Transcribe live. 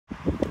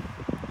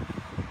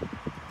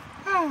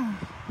Ah,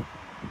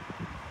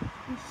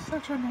 it's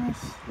such a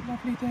nice,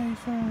 lovely day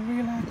for a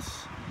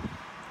relax.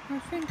 I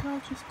think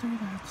I'll just do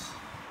that.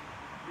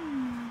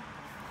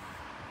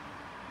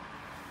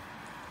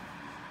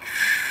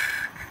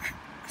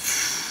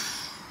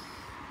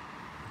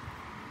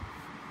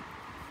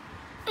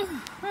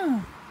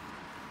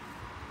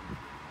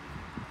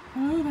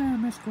 Hello there,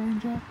 Miss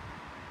Granger.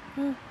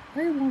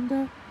 Hey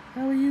Wanda,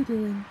 how are you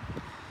doing?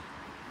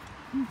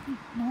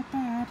 Not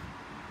bad.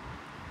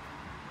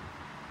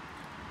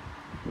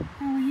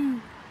 How are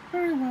you?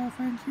 Very well,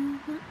 thank you.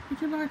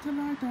 Would you like to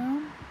lie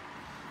down?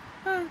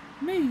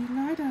 Me,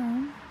 lie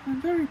down?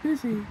 I'm very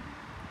busy.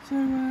 So,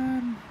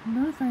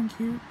 no thank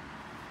you.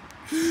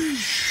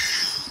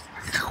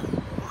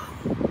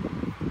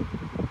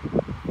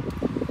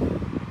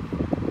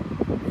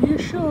 Are you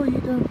sure you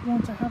don't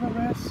want to have a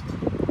rest?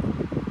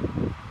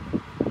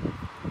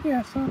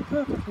 Yes, I'm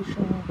perfectly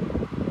sure.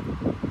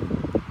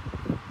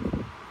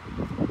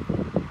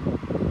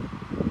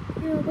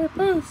 Yeah, we're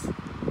both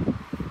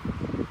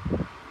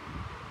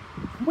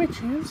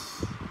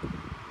witches.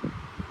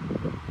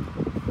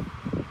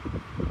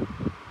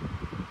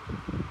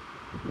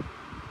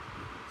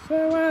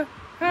 So,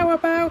 how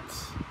about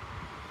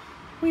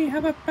we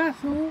have a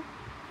battle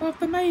of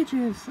the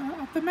mages,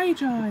 of the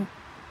magi?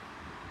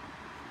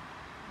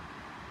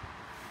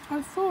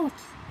 I thought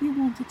you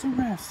wanted to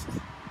rest.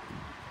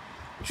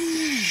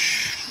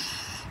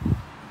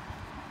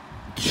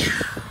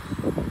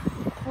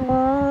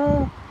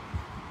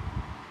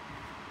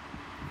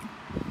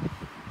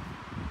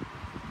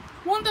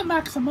 Wanda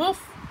Maximoff.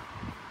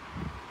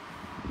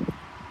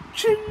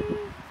 Ching!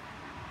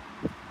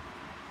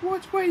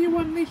 Which way you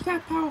unleash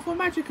that powerful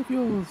magic of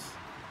yours?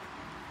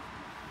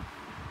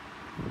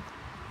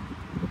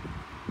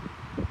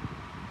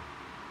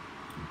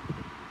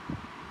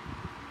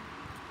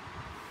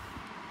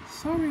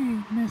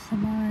 Sorry, Miss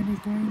Hermione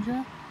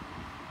Granger.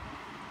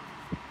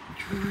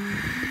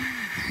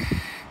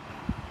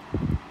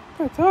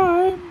 The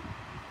time.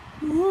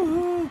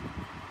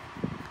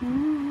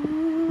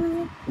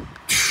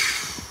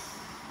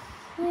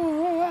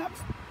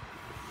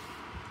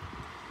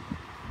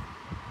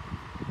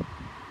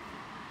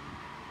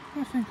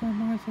 I think I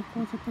might have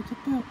got a bit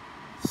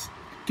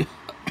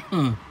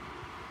of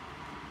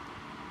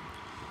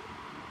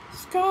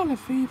Scarlet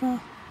Fever.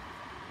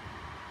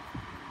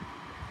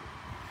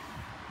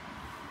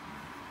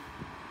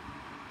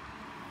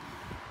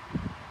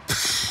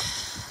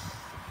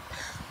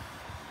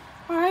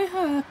 I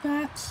heard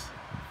that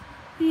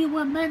you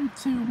were meant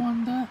to,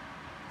 Wanda.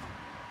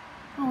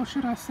 Or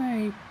should I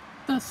say,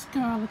 the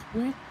Scarlet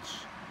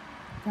Witch.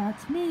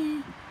 That's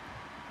me.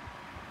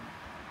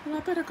 Well, I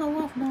better go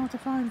off now to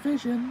find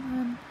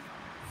Vision,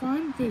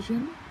 find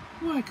Vision?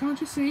 Why,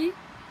 can't you see?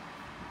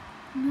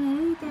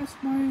 No, that's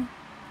my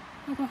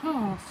other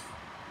half.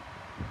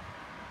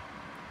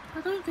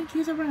 I don't think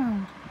he's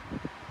around.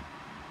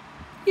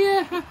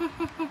 Yeah,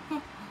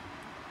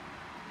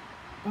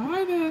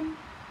 Bye then.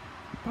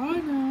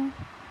 Bye now.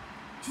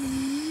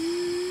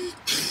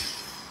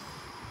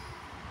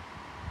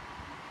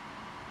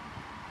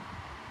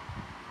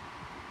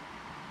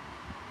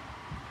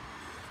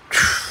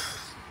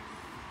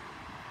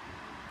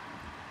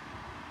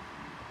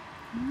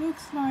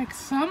 Looks like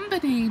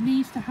somebody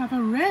needs to have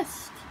a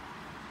rest.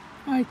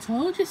 I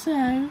told you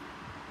so.